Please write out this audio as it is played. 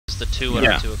the 2 at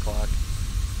our 2 o'clock.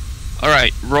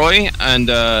 Alright, Roy and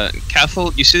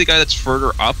Cathal, you see the guy that's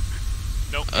further up?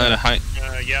 Nope.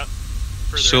 Yeah.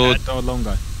 So, the long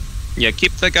guy. Yeah,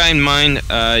 keep that guy in mind.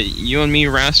 You and me,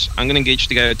 Ras, I'm gonna engage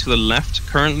the guy to the left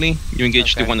currently. You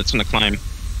engage the one that's gonna climb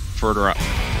further up.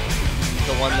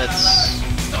 The one that's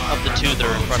of the 2 that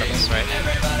are in front of us, right?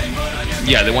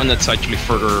 Yeah, the one that's actually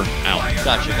further out.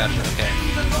 Gotcha, okay.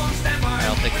 Alright,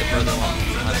 I'll take the further one.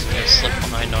 I'm just gonna slip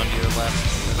behind onto your left.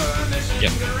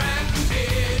 Yep.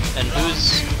 And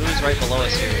who's right below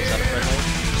us here? Is that a friendly?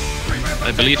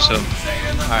 I believe so.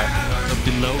 Alright.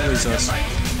 Below is us.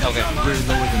 Okay. We're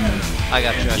lower than them. I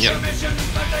got you. Yep.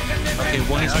 Okay,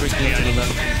 one is breaking to the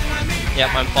left.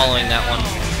 Yep, I'm following that one.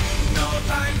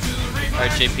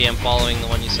 Alright, JP, I'm following the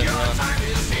one you sent me on.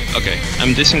 Okay,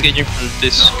 I'm disengaging from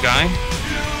this guy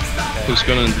who's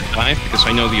gonna dive because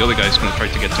I know the other guy's gonna try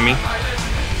to get to me.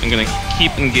 I'm gonna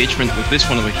keep engagement with this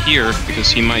one over here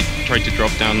because he might try to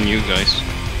drop down on you guys.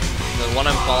 The one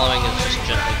I'm following is just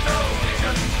gently turning.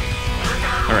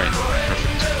 Alright,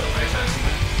 perfect.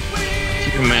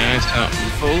 Keeping my eyes out on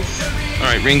both.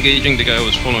 Alright, re-engaging the guy who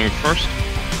was following first.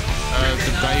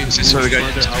 The guy who's further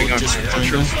out just joined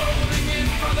us.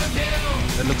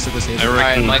 That looks like a saber.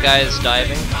 Alright, my guy is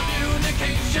diving.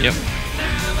 Yep. Do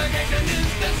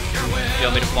you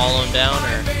want me to follow him down,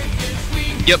 or...?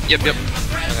 Yep.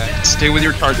 Okay. Stay with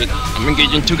your target. I'm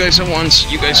engaging 2 guys at once.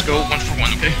 You guys go 1 for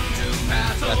 1, okay?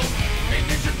 Gotcha.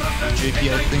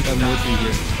 JP, I think I'm with you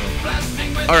here.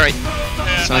 Alright.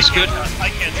 Sounds good. I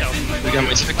can't tell. We got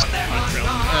my 6.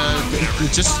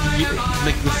 Just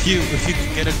like if you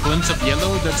get a glimpse of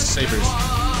yellow, that's sabers.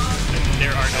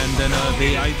 There are no. And then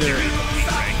they either.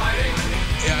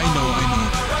 Yeah, I know.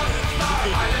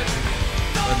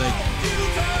 But like,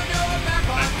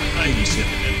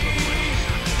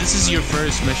 this is your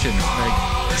first mission. Like,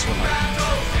 that's what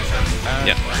happened.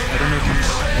 Yeah. I don't know if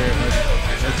he's.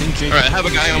 I think JP. Alright, I have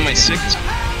a guy on my 6.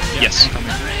 Yeah, Yes.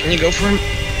 Can you go for him?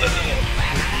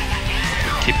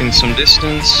 Keeping some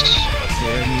distance.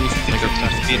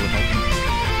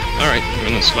 Alright, we're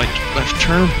gonna slight left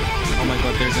turn. Oh my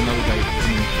god, there's another guy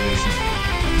coming towards me.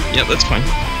 Yeah, that's fine.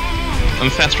 I'm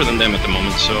faster than them at the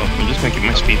moment, so I'm just gonna keep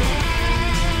my speed.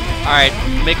 Alright,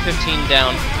 MiG-15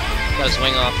 down. Got a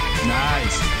swing off.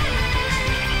 Nice.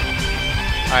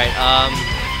 Alright,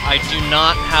 I do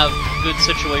not have good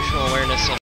situational awareness